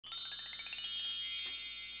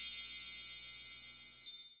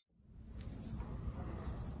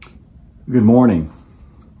Good morning.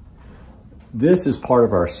 This is part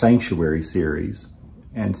of our Sanctuary series,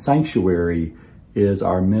 and Sanctuary is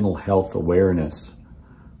our mental health awareness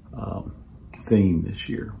theme this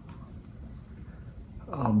year.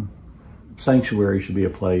 Sanctuary should be a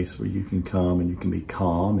place where you can come and you can be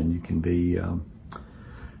calm and you can be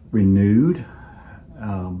renewed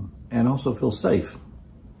and also feel safe.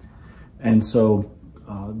 And so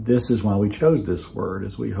this is why we chose this word,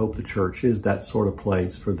 as we hope the church is that sort of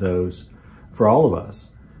place for all of us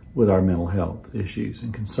with our mental health issues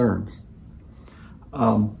and concerns.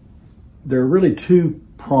 There are really two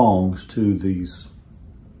prongs to these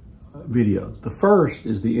videos. The first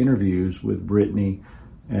is the interviews with Brittany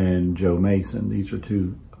and Joe Mason. These are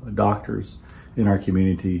two doctors in our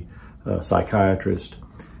community, psychiatrists,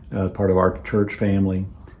 part of our church family.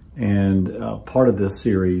 And part of this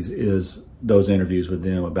series is those interviews with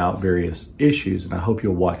them about various issues, and I hope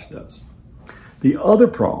you'll watch those. The other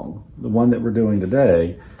prong, the one that we're doing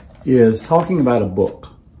today, is talking about a book,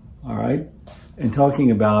 all right? And talking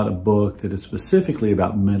about a book that is specifically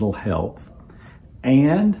about mental health.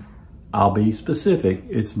 And I'll be specific,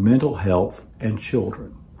 it's mental health and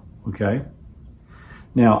children, okay?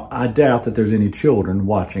 Now, I doubt that there's any children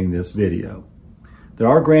watching this video. There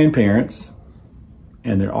are grandparents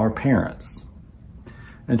and there are parents.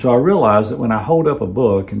 And so I realize that when I hold up a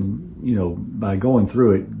book and, you know, by going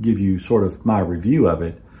through it, give you sort of my review of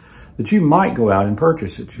it, that you might go out and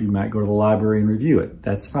purchase it. You might go to the library and review it.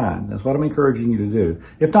 That's fine. That's what I'm encouraging you to do.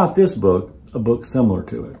 If not this book, a book similar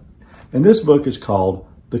to it. And this book is called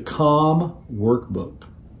The Calm Workbook.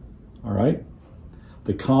 All right?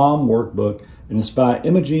 The Calm Workbook. And it's by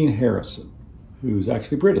Imogen Harrison, who's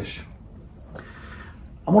actually British.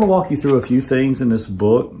 I want to walk you through a few things in this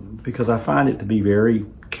book because I find it to be very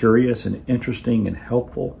curious and interesting and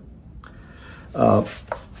helpful.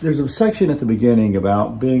 There's a section at the beginning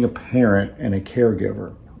about being a parent and a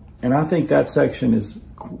caregiver. And I think that section is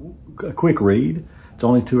a quick read. It's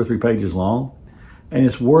only 2 or 3 pages long. And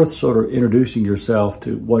it's worth sort of introducing yourself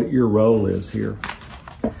to what your role is here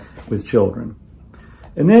with children.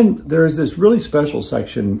 And then there's this really special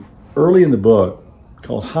section early in the book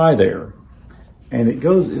called Hi There. And it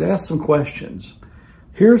asks some questions.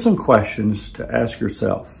 Here are some questions to ask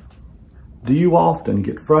yourself. Do you often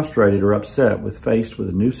get frustrated or upset faced with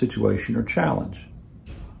a new situation or challenge?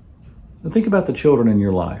 Now think about the children in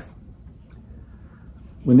your life.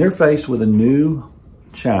 When they're faced with a new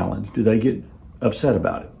challenge, do they get upset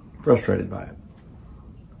about it, frustrated by it?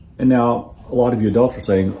 And now a lot of you adults are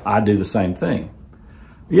saying, I do the same thing.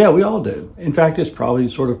 Yeah, we all do. In fact, it's probably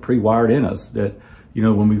sort of pre-wired in us that, you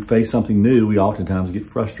know, when we face something new, we oftentimes get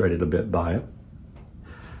frustrated a bit by it.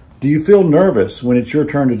 Do you feel nervous when it's your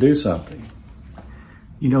turn to do something?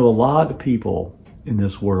 You know, a lot of people in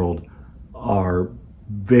this world are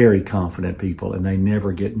very confident people and they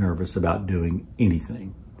never get nervous about doing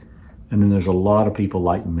anything. And then there's a lot of people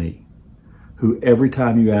like me who every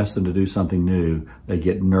time you ask them to do something new, they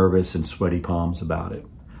get nervous and sweaty palms about it.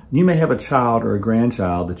 You may have a child or a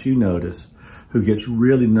grandchild that you notice who gets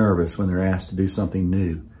really nervous when they're asked to do something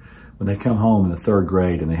new. When they come home in the 3rd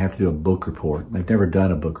grade and they have to do a book report, they've never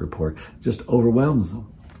done a book report, it just overwhelms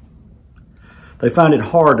them. They find it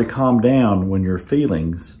hard to calm down when your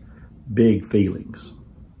feelings, big feelings.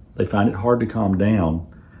 They find it hard to calm down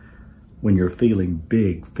when you're feeling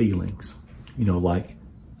big feelings, you know, like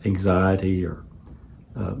anxiety or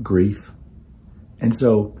grief. And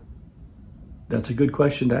so that's a good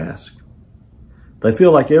question to ask. They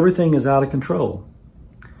feel like everything is out of control.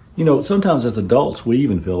 You know, sometimes as adults, we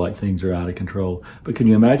even feel like things are out of control. But can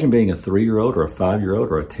you imagine being a 3-year-old or a 5-year-old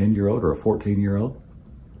or a 10-year-old or a 14-year-old?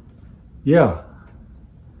 Yeah.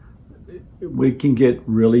 We can get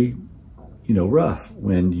really, you know, rough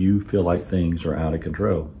when you feel like things are out of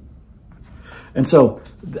control. And so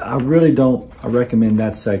I recommend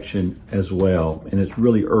that section as well. And it's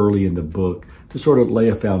really early in the book to sort of lay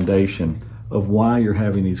a foundation of why you're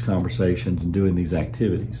having these conversations and doing these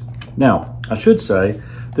activities. Now, I should say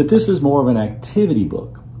that this is more of an activity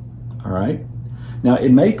book, all right? Now, it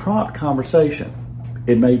may prompt conversation.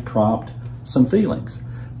 It may prompt some feelings,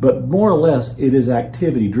 but more or less, it is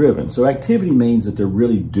activity driven. So activity means that they're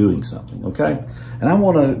really doing something, okay? And I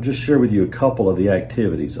want to just share with you a couple of the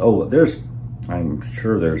activities. I'm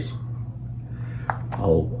sure there's, I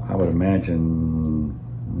would imagine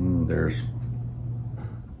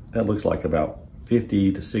that looks like about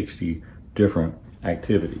 50 to 60 different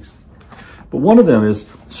activities. But one of them is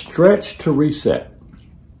stretch to reset.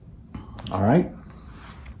 All right?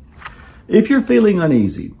 If you're feeling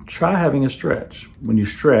uneasy, try having a stretch. When you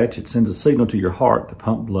stretch, it sends a signal to your heart to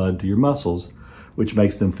pump blood to your muscles, which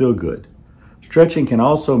makes them feel good. Stretching can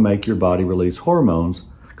also make your body release hormones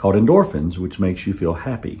called endorphins, which makes you feel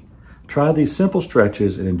happy. Try these simple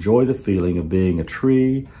stretches and enjoy the feeling of being a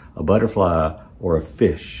tree, a butterfly, or a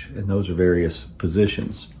fish. And those are various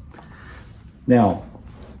positions. Now,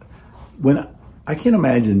 I can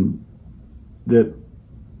imagine that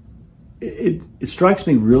it strikes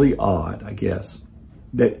me really odd, I guess,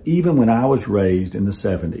 that even when I was raised in the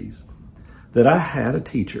 70s, that I had a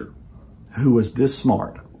teacher who was this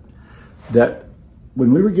smart, that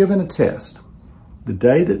when we were given a test, the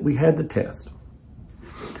day that we had the test,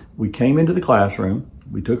 we came into the classroom,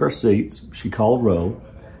 we took our seats, she called roll,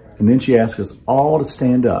 and then she asked us all to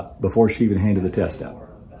stand up before she even handed the test out.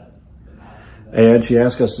 And she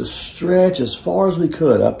asked us to stretch as far as we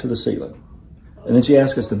could up to the ceiling. And then she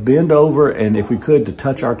asked us to bend over and, if we could, to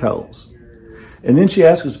touch our toes. And then she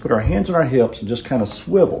asked us to put our hands on our hips and just kind of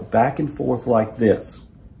swivel back and forth like this.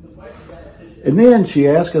 And then she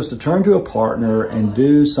asked us to turn to a partner and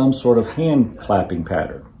do some sort of hand clapping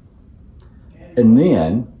pattern. And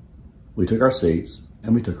then we took our seats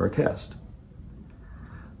and we took our test.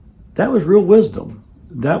 That was real wisdom.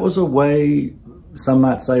 That was a way, some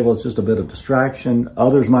might say, well, it's just a bit of distraction.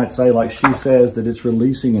 Others might say, like she says, that it's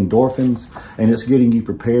releasing endorphins and it's getting you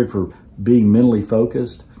prepared for being mentally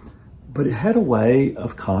focused. But it had a way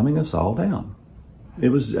of calming us all down. It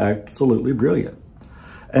was absolutely brilliant.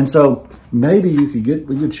 And so maybe you could get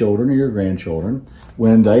with your children or your grandchildren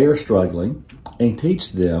when they are struggling and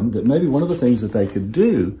teach them that maybe one of the things that they could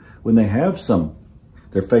do when they have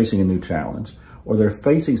they're facing a new challenge or they're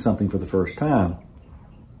facing something for the first time,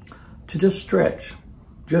 to just stretch,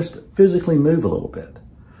 just physically move a little bit,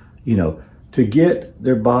 to get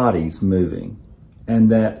their bodies moving, and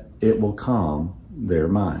that it will calm their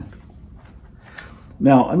mind.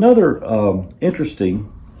 Now, another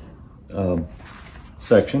interesting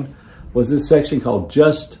section was this section called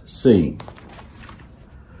Just Sing.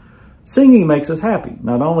 Singing makes us happy.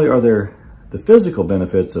 Not only are there the physical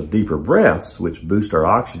benefits of deeper breaths, which boost our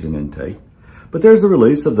oxygen intake, but there's the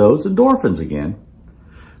release of those endorphins again.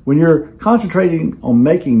 When you're concentrating on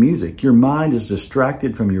making music, your mind is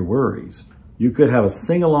distracted from your worries. You could have a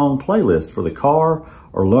sing-along playlist for the car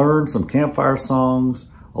or learn some campfire songs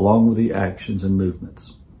along with the actions and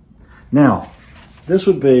movements. Now, this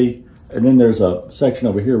would be, and then there's a section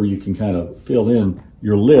over here where you can kind of fill in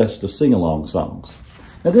your list of sing-along songs.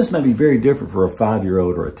 Now, this may be very different for a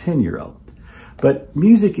 5-year-old or a 10-year-old, but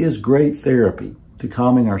music is great therapy to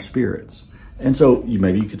calming our spirits. And so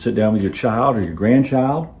maybe you could sit down with your child or your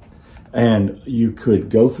grandchild and you could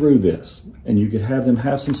go through this and you could have them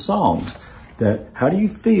have some songs that, how do you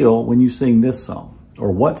feel when you sing this song?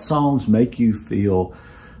 Or what songs make you feel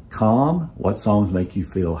calm? What songs make you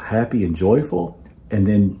feel happy and joyful? And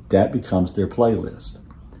then that becomes their playlist.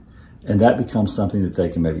 And that becomes something that they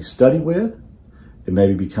can maybe study with. It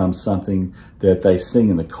maybe becomes something that they sing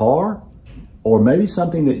in the car, or maybe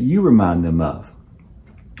something that you remind them of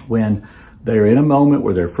when they're in a moment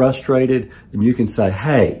where they're frustrated, and you can say,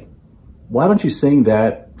 hey, why don't you sing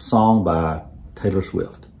that song by Taylor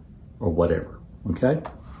Swift or whatever, okay?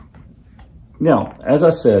 Now, as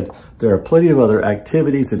I said, there are plenty of other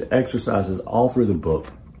activities and exercises all through the book.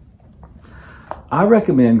 I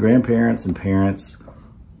recommend grandparents and parents,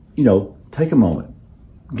 take a moment,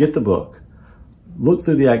 get the book, look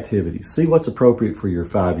through the activities, see what's appropriate for your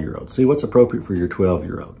 5-year-old, see what's appropriate for your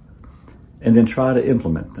 12-year-old, and then try to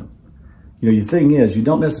implement them. The thing is, you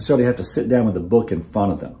don't necessarily have to sit down with a book in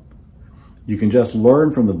front of them. You can just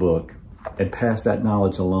learn from the book and pass that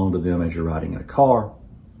knowledge along to them as you're riding in a car,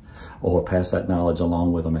 or pass that knowledge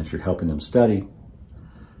along with them as you're helping them study.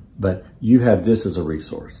 But you have this as a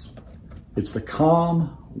resource. It's the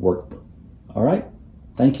Calm Workbook. All right?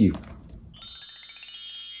 Thank you.